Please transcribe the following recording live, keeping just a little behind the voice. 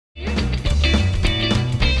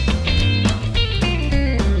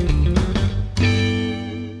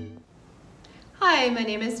Hi, my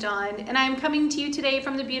name is Dawn, and I am coming to you today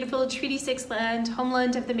from the beautiful Treaty 6 land,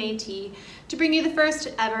 homeland of the Métis, to bring you the first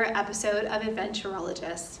ever episode of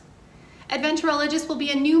Adventureologists. Adventureologists will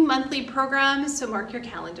be a new monthly program, so mark your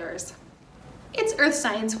calendars. It's Earth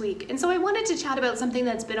Science Week, and so I wanted to chat about something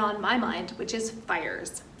that's been on my mind, which is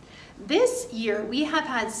fires. This year, we have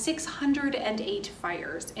had 608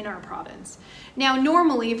 fires in our province. Now,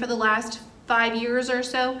 normally, for the last 5 years or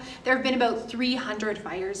so, there have been about 300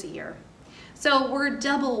 fires a year. So we're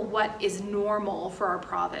double what is normal for our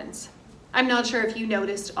province. I'm not sure if you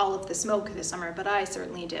noticed all of the smoke this summer, but I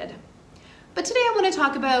certainly did. But today I want to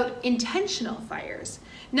talk about intentional fires.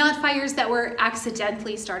 Not fires that were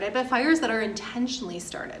accidentally started, but fires that are intentionally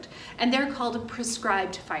started. And they're called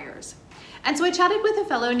prescribed fires. And so I chatted with a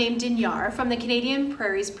fellow named Dinyar from the Canadian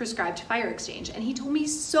Prairies Prescribed Fire Exchange, and he told me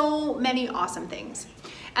so many awesome things.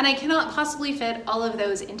 And I cannot possibly fit all of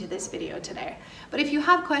those into this video today. But if you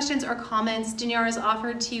have questions or comments, Dinyar has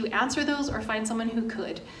offered to answer those or find someone who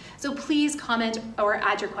could. So please comment or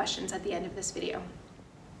add your questions at the end of this video.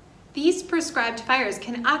 These prescribed fires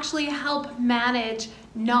can actually help manage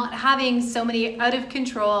not having so many out of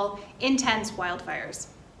control, intense wildfires.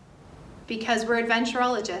 Because we're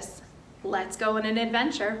adventureologists, let's go on an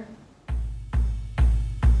adventure.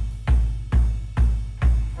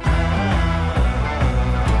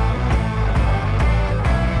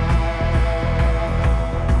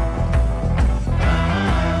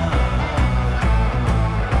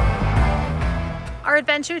 Our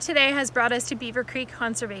adventure today has brought us to Beaver Creek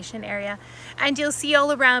Conservation Area, and you'll see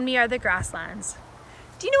all around me are the grasslands.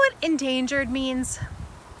 Do you know what endangered means?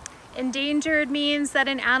 Endangered means that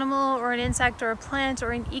an animal or an insect or a plant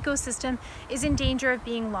or an ecosystem is in danger of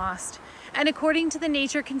being lost. And according to the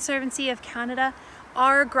Nature Conservancy of Canada,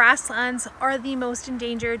 our grasslands are the most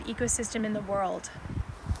endangered ecosystem in the world.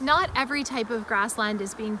 Not every type of grassland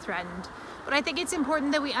is being threatened, but I think it's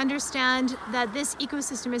important that we understand that this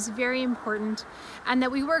ecosystem is very important and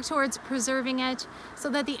that we work towards preserving it so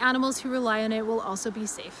that the animals who rely on it will also be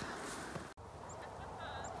safe.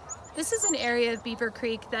 This is an area of Beaver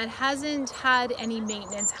Creek that hasn't had any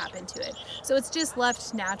maintenance happen to it, so it's just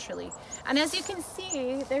left naturally. And as you can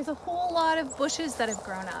see, there's a whole lot of bushes that have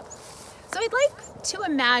grown up. So I'd like to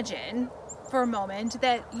imagine for a moment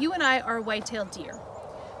that you and I are white-tailed deer.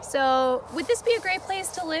 So would this be a great place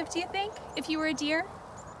to live, do you think, if you were a deer?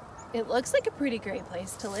 It looks like a pretty great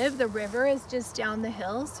place to live. The river is just down the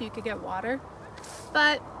hill, so you could get water.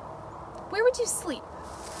 But where would you sleep?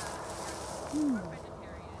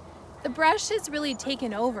 The brush has really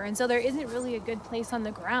taken over, and so there isn't really a good place on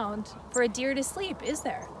the ground for a deer to sleep, is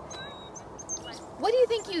there? What do you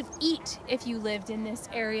think you'd eat if you lived in this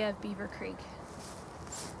area of Beaver Creek?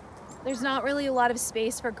 There's not really a lot of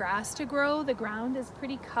space for grass to grow. The ground is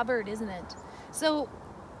pretty covered, isn't it? So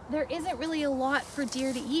there isn't really a lot for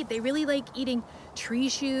deer to eat. They really like eating tree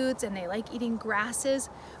shoots and they like eating grasses,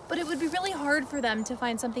 but it would be really hard for them to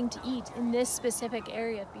find something to eat in this specific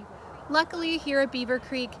area of Beaver Creek. Luckily, here at Beaver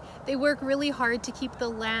Creek, they work really hard to keep the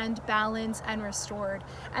land balanced and restored.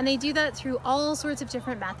 And they do that through all sorts of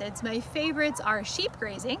different methods. My favorites are sheep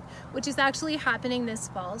grazing, which is actually happening this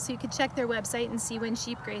fall. So you can check their website and see when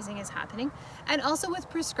sheep grazing is happening. And also with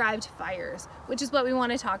prescribed fires, which is what we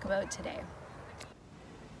want to talk about today.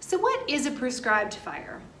 So what is a prescribed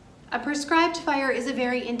fire? A prescribed fire is a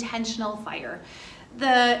very intentional fire. The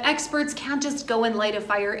experts can't just go and light a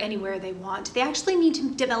fire anywhere they want. They actually need to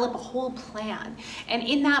develop a whole plan. And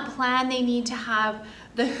in that plan, they need to have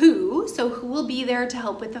the who, so who will be there to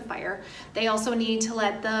help with the fire. They also need to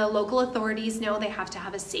let the local authorities know. They have to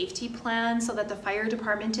have a safety plan so that the fire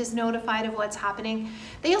department is notified of what's happening.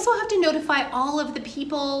 They also have to notify all of the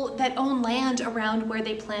people that own land around where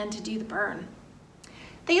they plan to do the burn.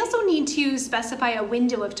 They also need to specify a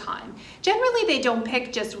window of time. Generally, they don't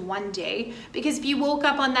pick just one day, because if you woke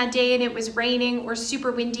up on that day and it was raining or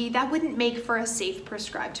super windy, that wouldn't make for a safe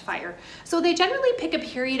prescribed fire. So they generally pick a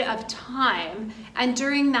period of time, and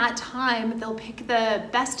during that time, they'll pick the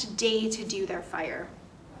best day to do their fire.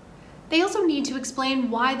 They also need to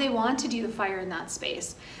explain why they want to do the fire in that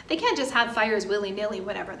space. They can't just have fires willy-nilly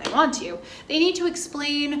whenever they want to. They need to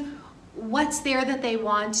explain what's there that they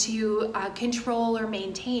want to control or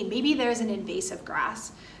maintain. Maybe there's an invasive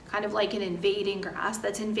grass, kind of like an invading grass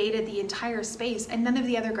that's invaded the entire space and none of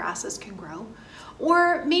the other grasses can grow.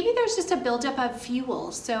 Or maybe there's just a buildup of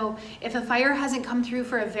fuel. So if a fire hasn't come through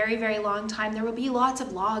for a very, very long time, there will be lots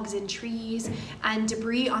of logs and trees and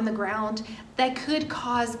debris on the ground that could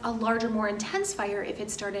cause a larger, more intense fire if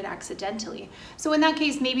it started accidentally. So in that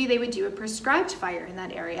case, maybe they would do a prescribed fire in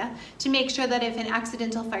that area to make sure that if an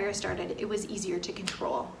accidental fire started, it was easier to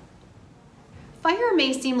control. Fire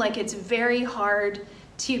may seem like it's very hard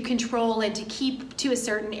to control and to keep to a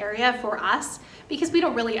certain area for us because we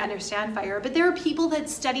don't really understand fire, but there are people that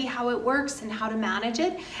study how it works and how to manage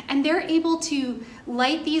it, and they're able to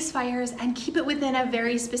light these fires and keep it within a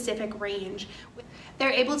very specific range.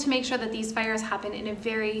 They're able to make sure that these fires happen in a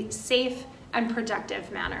very safe and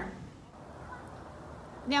productive manner.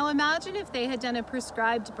 Now imagine if they had done a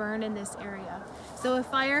prescribed burn in this area. So a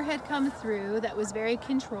fire had come through that was very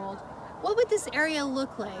controlled. What would this area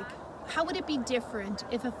look like? How would it be different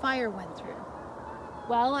if a fire went through?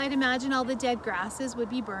 Well, I'd imagine all the dead grasses would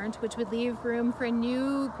be burnt, which would leave room for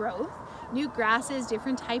new growth, new grasses,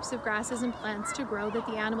 different types of grasses and plants to grow that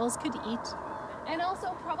the animals could eat. And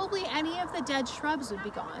also probably any of the dead shrubs would be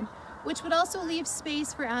gone, which would also leave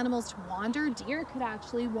space for animals to wander. Deer could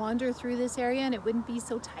actually wander through this area and it wouldn't be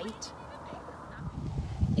so tight.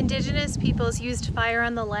 Indigenous peoples used fire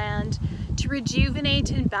on the land to rejuvenate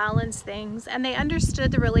and balance things, and they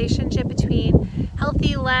understood the relationship between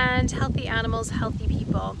healthy land, healthy animals, healthy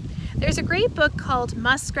people. There's a great book called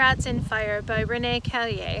Muskrats in Fire by Renee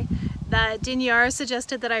Carrier that Dinyar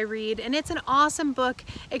suggested that I read, and it's an awesome book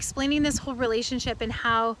explaining this whole relationship and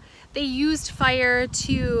how they used fire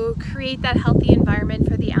to create that healthy environment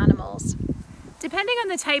for the animals. Depending on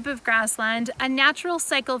the type of grassland, a natural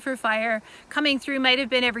cycle for fire coming through might have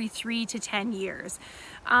been every 3 to 10 years.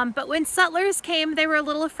 But when settlers came, they were a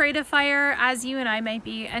little afraid of fire, as you and I might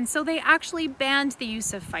be, and so they actually banned the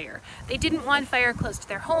use of fire. They didn't want fire close to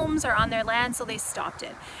their homes or on their land, so they stopped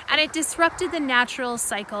it. And it disrupted the natural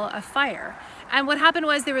cycle of fire. And what happened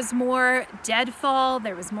was there was more deadfall,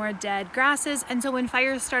 there was more dead grasses, and so when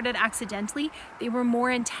fires started accidentally, they were more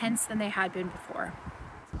intense than they had been before.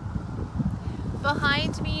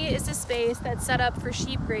 Behind me is a space that's set up for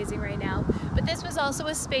sheep grazing right now, but this was also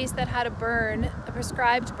a space that had a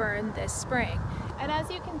prescribed burn this spring. And as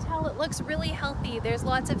you can tell, it looks really healthy. There's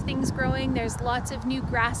lots of things growing, there's lots of new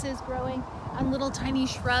grasses growing, and little tiny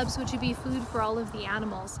shrubs which would be food for all of the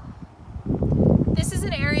animals. This is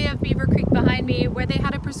an area of Beaver Creek behind me where they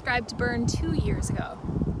had a prescribed burn 2 years ago.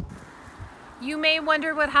 You may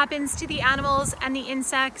wonder what happens to the animals and the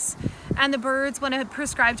insects and the birds when a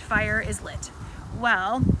prescribed fire is lit.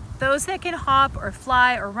 Well, those that can hop or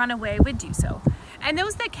fly or run away would do so. And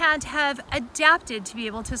those that can't have adapted to be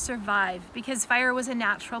able to survive because fire was a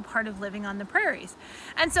natural part of living on the prairies.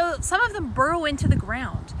 And so some of them burrow into the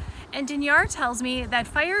ground. And Dinyar tells me that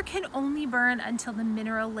fire can only burn until the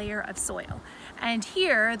mineral layer of soil. And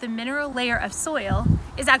here, the mineral layer of soil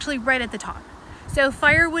is actually right at the top. So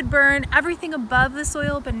fire would burn everything above the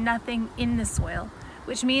soil, but nothing in the soil,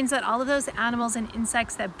 which means that all of those animals and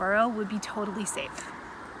insects that burrow would be totally safe.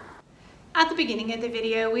 At the beginning of the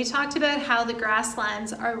video, we talked about how the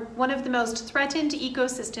grasslands are one of the most threatened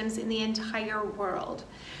ecosystems in the entire world.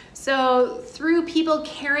 So through people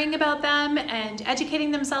caring about them and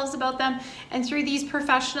educating themselves about them, and through these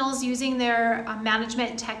professionals using their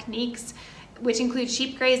management techniques, which include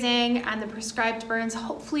sheep grazing and the prescribed burns,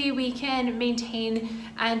 hopefully we can maintain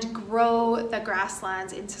and grow the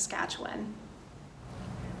grasslands in Saskatchewan.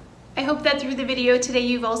 I hope that through the video today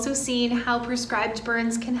you've also seen how prescribed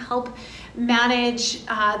burns can help manage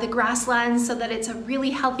the grasslands so that it's a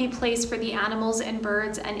really healthy place for the animals and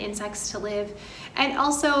birds and insects to live. And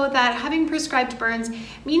also that having prescribed burns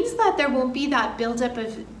means that there won't be that buildup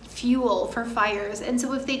of fuel for fires. And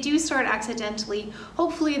so if they do start accidentally,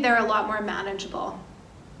 hopefully they're a lot more manageable.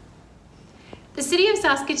 The city of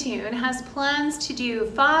Saskatoon has plans to do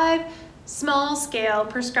 5 small-scale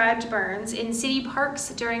prescribed burns in city parks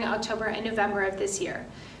during October and November of this year.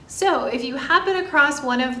 So if you happen across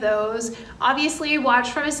one of those, obviously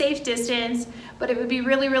watch from a safe distance, but it would be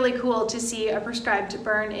really, really cool to see a prescribed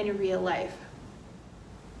burn in real life.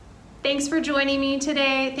 Thanks for joining me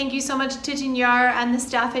today. Thank you so much to Dinyar and the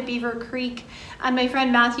staff at Beaver Creek and my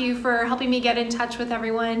friend Matthew for helping me get in touch with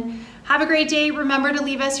everyone. Have a great day. Remember to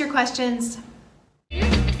leave us your questions.